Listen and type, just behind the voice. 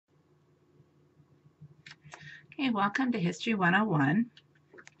Okay, welcome to History 101.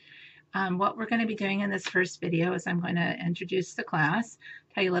 What we're going to be doing in this first video is I'm going to introduce the class,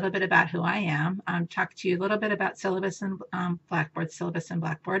 tell you a little bit about who I am, talk to you a little bit about syllabus and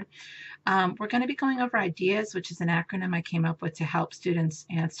Blackboard. We're going to be going over IDEAS, which is an acronym I came up with to help students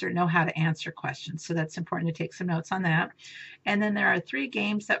know how to answer questions. So that's important to take some notes on that. And then there are 3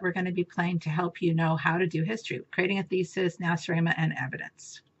 games that we're going to be playing to help you know how to do history: creating a thesis, NASRAMA, and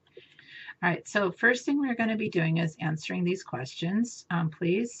evidence. All right, so first thing we're going to be doing is answering these questions,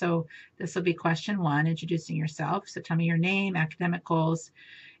 please. So this will be question 1, introducing yourself. So tell me your name, academic goals,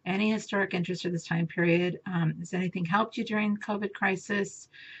 any historic interest for this time period. Has anything helped you during the COVID crisis?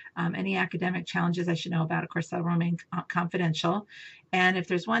 Any academic challenges I should know about? Of course, that will remain confidential. And if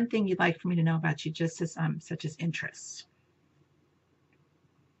there's one thing you'd like for me to know about you, just as such as interests.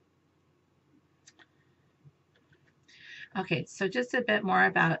 Okay, so just a bit more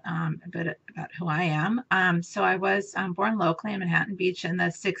about who I am. So I was born locally in Manhattan Beach in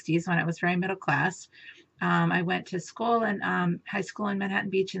the 60s when I was very middle class. I went to school and high school in Manhattan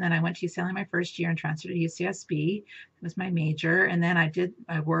Beach, and then I went to UCLA my first year and transferred to UCSB. It was my major, and then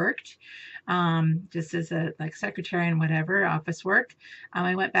I worked just as a secretary and whatever office work.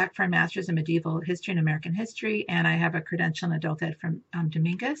 I went back for a master's in medieval history and American history, and I have a credential in adult ed from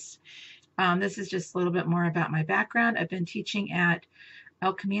Dominguez. This is just a little bit more about my background. I've been teaching at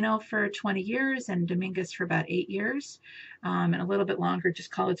El Camino for 20 years and Dominguez for about 8 years, and a little bit longer, just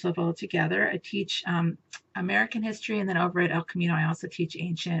college level altogether. I teach American history, and then over at El Camino, I also teach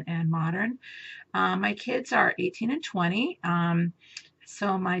ancient and modern. My kids are 18 and 20.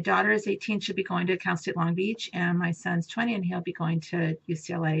 So my daughter is 18, she'll be going to Cal State Long Beach, and my son's 20, and he'll be going to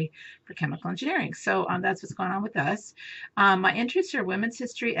UCLA for chemical engineering. So that's what's going on with us. My interests are women's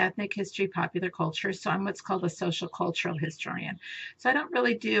history, ethnic history, popular culture. So I'm what's called a social cultural historian. So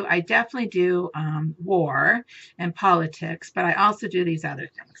I definitely do war and politics, but I also do these other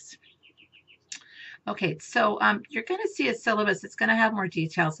things. Okay, so you're going to see a syllabus. It's going to have more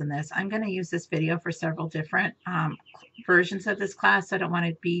details than this. I'm going to use this video for several different versions of this class. I don't want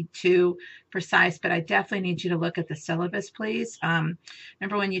to be too precise, but I definitely need you to look at the syllabus, please.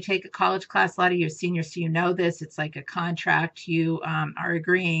 Remember, when you take a college class, a lot of you are seniors, so you know this. It's like a contract. You are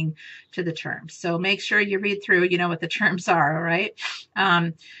agreeing to the terms. So make sure you read through, you know what the terms are, all right?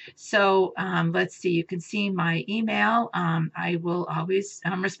 Let's see. You can see my email. I will always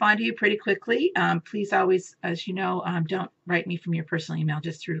respond to you pretty quickly. Please always, as you know, don't write me from your personal email,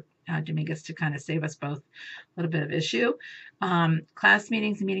 just through Dominguez, to kind of save us both a little bit of issue. Class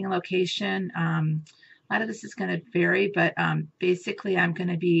meetings and meeting location. A lot of this is going to vary, but basically I'm going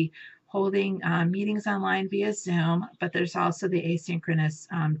to be holding meetings online via Zoom, but there's also the asynchronous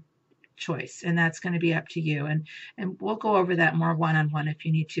choice, and that's going to be up to you, and we'll go over that more one-on-one if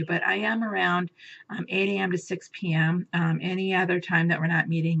you need to. But I am around 8 a.m. to 6 p.m. Any other time that we're not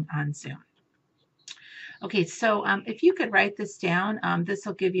meeting on Zoom. Okay, so if you could write this down, this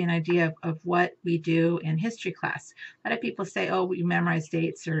will give you an idea of what we do in history class. A lot of people say, oh, you memorize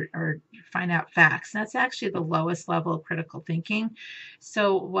dates or find out facts. And that's actually the lowest level of critical thinking.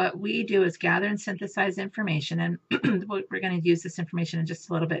 So what we do is gather and synthesize information, and we're going to use this information in just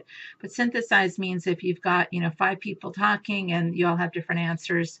a little bit. But synthesize means if you've got 5 people talking and you all have different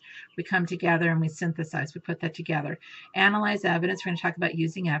answers, we come together and we synthesize. We put that together. Analyze evidence. We're going to talk about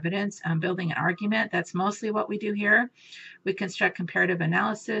using evidence, building an argument. That's mostly what we do here. We construct comparative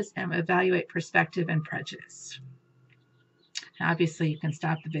analysis and evaluate perspective and prejudice. Obviously, you can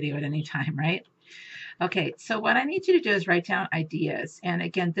stop the video at any time, right? Okay, so what I need you to do is write down ideas. And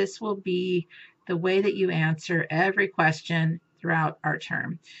again, this will be the way that you answer every question throughout our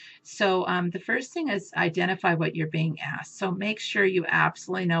term. So the first thing is identify what you're being asked. So make sure you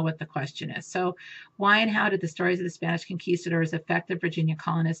absolutely know what the question is. So why and how did the stories of the Spanish conquistadors affect the Virginia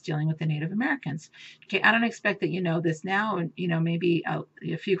colonists dealing with the Native Americans? Okay, I don't expect that you know this now, and maybe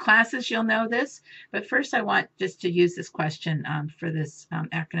a few classes you'll know this, but first I want just to use this question for this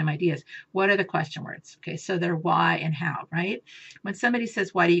acronym IDEAS. What are the question words? Okay, so they're why and how, right? When somebody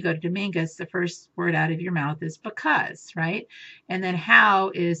says, why do you go to Dominguez, the first word out of your mouth is because, right? And then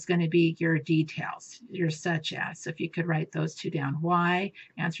how is going to be your details, your such as. So if you could write those 2 down. Why,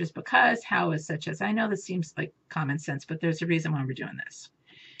 answer is because. How is such as. I know this seems like common sense, but there's a reason why we're doing this.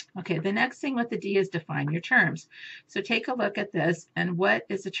 Okay, the next thing with the D is define your terms. So take a look at this, and what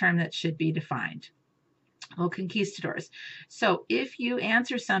is a term that should be defined? Well, conquistadors. So if you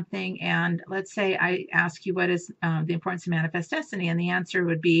answer something, and let's say I ask you what is the importance of manifest destiny, and the answer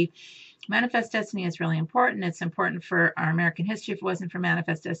would be manifest destiny is really important. It's important for our American history. If it wasn't for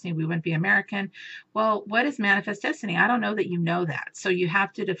manifest destiny, we wouldn't be American. Well, what is manifest destiny? I don't know that you know that. So you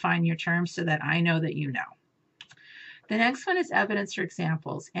have to define your terms so that I know that you know. The next one is evidence or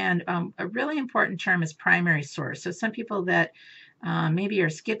examples. And a really important term is primary source. So some people that maybe are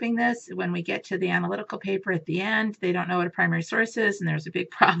skipping this, when we get to the analytical paper at the end, they don't know what a primary source is, and there's a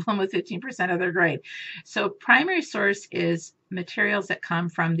big problem with 15% of their grade. So primary source is materials that come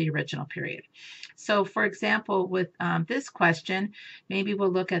from the original period. So for example, with this question, maybe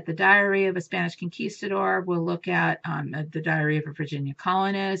we'll look at the diary of a Spanish conquistador. We'll look at the diary of a Virginia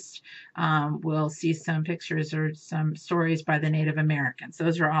colonist. We'll see some pictures or some stories by the Native Americans.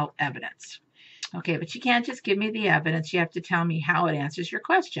 Those are all evidence. Okay, but you can't just give me the evidence. You have to tell me how it answers your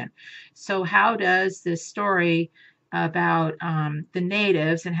question. So how does this story about the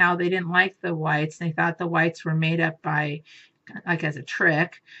natives and how they didn't like the whites, and they thought the whites were made up by, like, as a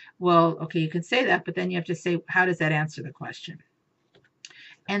trick? Well, okay, you can say that, but then you have to say, how does that answer the question?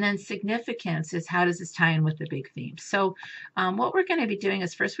 And then significance is, how does this tie in with the big theme? So what we're going to be doing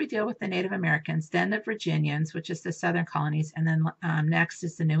is, first we deal with the Native Americans, then the Virginians, which is the southern colonies, and then next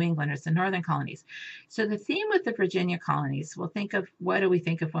is the New Englanders, the northern colonies. So the theme with the Virginia colonies, we'll think of, what do we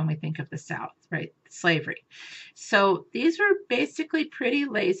think of when we think of the South, right? Slavery. So these were basically pretty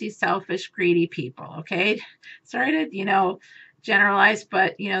lazy, selfish, greedy people, okay? Sorry to, generalized,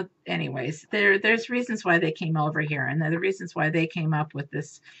 but anyways, there's reasons why they came over here, and they're the reasons why they came up with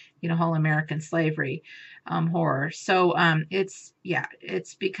this whole American slavery horror. So it's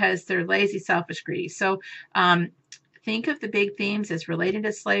because they're lazy, selfish, greedy. So think of the big themes as relating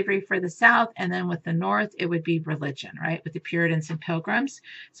to slavery for the South, and then with the North it would be religion, right, with the Puritans and Pilgrims.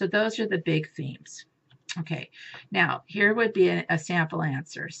 So those are the big themes. Okay, now here would be a sample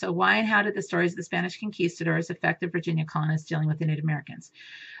answer. So why and how did the stories of the Spanish conquistadors affect the Virginia colonists dealing with the Native Americans?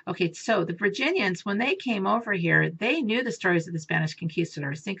 Okay, so the Virginians, when they came over here, they knew the stories of the Spanish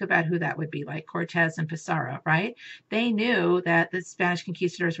conquistadors. Think about who that would be, like Cortez and Pizarro, right? They knew that the Spanish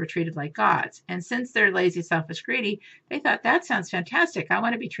conquistadors were treated like gods. And since they're lazy, selfish, greedy, they thought, that sounds fantastic. I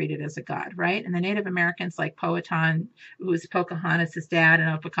want to be treated as a god, right? And the Native Americans, like Powhatan, who was Pocahontas' dad, and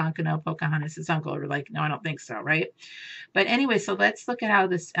Opechancanough, Pocahontas' uncle, were like, no, I don't think so, right? But anyway, so let's look at how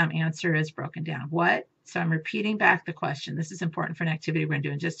this answer is broken down. What? So I'm repeating back the question. This is important for an activity we're going to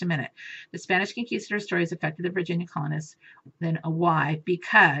do in just a minute. The Spanish conquistador stories affected the Virginia colonists. Then a why?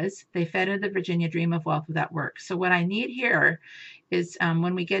 Because they fed into the Virginia dream of wealth without work. So what I need here is,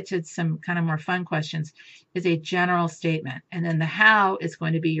 when we get to some kind of more fun questions, is a general statement. And then the how is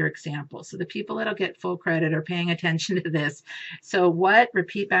going to be your example. So the people that'll get full credit are paying attention to this. So what?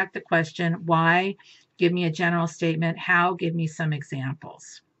 Repeat back the question. Why? Give me a general statement. How? Give me some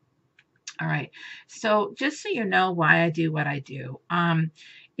examples. All right, so just so you know why I do what I do,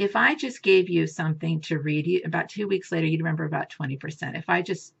 if I just gave you something to read, about 2 weeks later, you'd remember about 20%. If I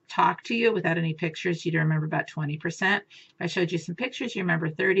just talked to you without any pictures, you'd remember about 20%. If I showed you some pictures, you remember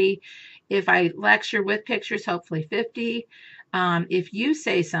 30. If I lecture with pictures, hopefully 50. If you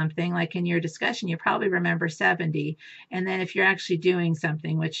say something, like in your discussion, you probably remember 70. And then if you're actually doing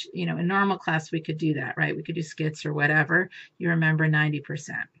something, which, in normal class, we could do that, right? We could do skits or whatever. You remember 90%.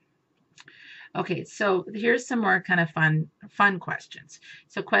 Okay, so here's some more kind of fun questions.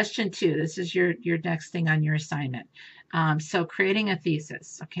 So question 2, this is your next thing on your assignment. So creating a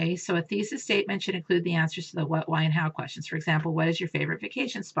thesis, okay? So a thesis statement should include the answers to the what, why, and how questions. For example, what is your favorite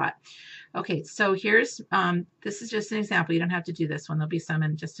vacation spot? Okay, so here's, this is just an example. You don't have to do this one. There'll be some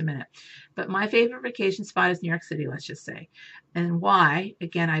in just a minute. But my favorite vacation spot is New York City, let's just say. And why?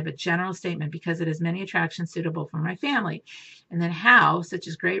 Again, I have a general statement, because it has many attractions suitable for my family. And then how, such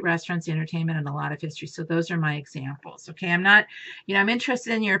as great restaurants, entertainment, and a lot of history. So those are my examples. Okay, I'm not, I'm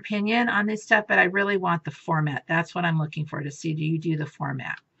interested in your opinion on this stuff, but I really want the format. That's what I'm looking for, to see, do you do the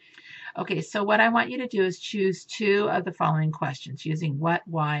format? Okay, so what I want you to do is choose 2 of the following questions using what,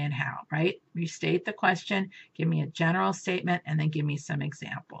 why, and how, right? Restate the question, give me a general statement, and then give me some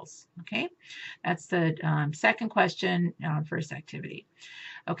examples, okay? That's the second question, first activity.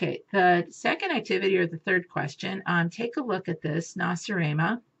 Okay, the second activity, or the third question, take a look at this,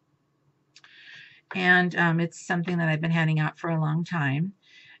 Nasirema. And it's something that I've been handing out for a long time.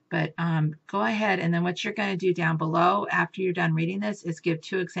 But go ahead, and then what you're going to do down below after you're done reading this is give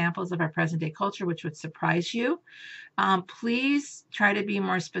 2 examples of our present-day culture, which would surprise you. Please try to be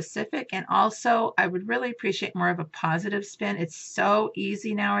more specific, and also I would really appreciate more of a positive spin. It's so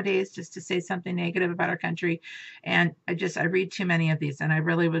easy nowadays just to say something negative about our country, and I read too many of these, and I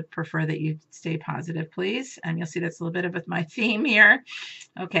really would prefer that you stay positive, please. And you'll see that's a little bit of my theme here.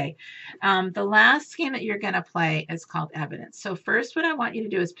 Okay, the last game that you're going to play is called evidence. So first, what I want you to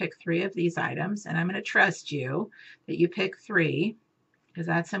do is pick 3 of these items, and I'm going to trust you that you pick 3. Because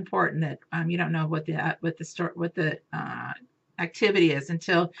that's important, that you don't know what the activity is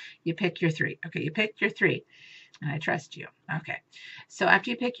until you pick your 3. Okay, you picked your 3. And I trust you. Okay. So after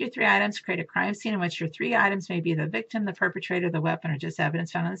you pick your 3 items, create a crime scene in which your 3 items may be the victim, the perpetrator, the weapon, or just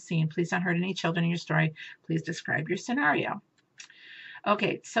evidence found on the scene. Please don't hurt any children in your story. Please describe your scenario.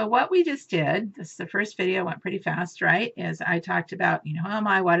 Okay, so what we just did, this is the first video, went pretty fast, right? Is I talked about, who am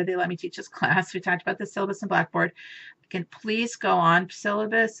I? Why did they let me teach this class? We talked about the syllabus and Blackboard. Can please go on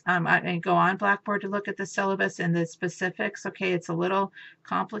syllabus and go on Blackboard to look at the syllabus and the specifics. Okay, it's a little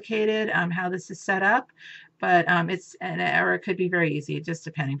complicated how this is set up, but or it could be very easy, just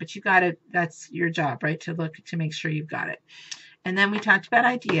depending. But you got it. That's your job, right? To look to make sure you've got it. And then we talked about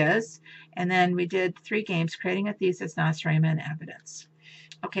ideas, and then we did 3 games: creating a thesis, nos rema, and evidence.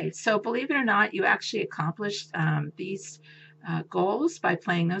 Okay, so believe it or not, you actually accomplished these goals by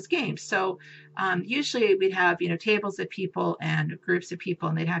playing those games. So usually we'd have, tables of people and groups of people,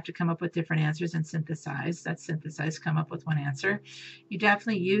 and they'd have to come up with different answers and synthesize. That's synthesize, come up with one answer. You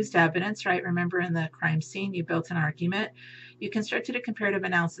definitely used evidence, right? Remember in the crime scene, you built an argument. You constructed a comparative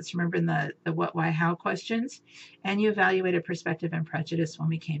analysis, remember in the what, why, how questions, and you evaluated perspective and prejudice when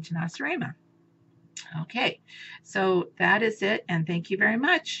we came to nos rema. Okay, so that is it, and thank you very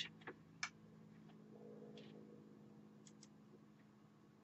much.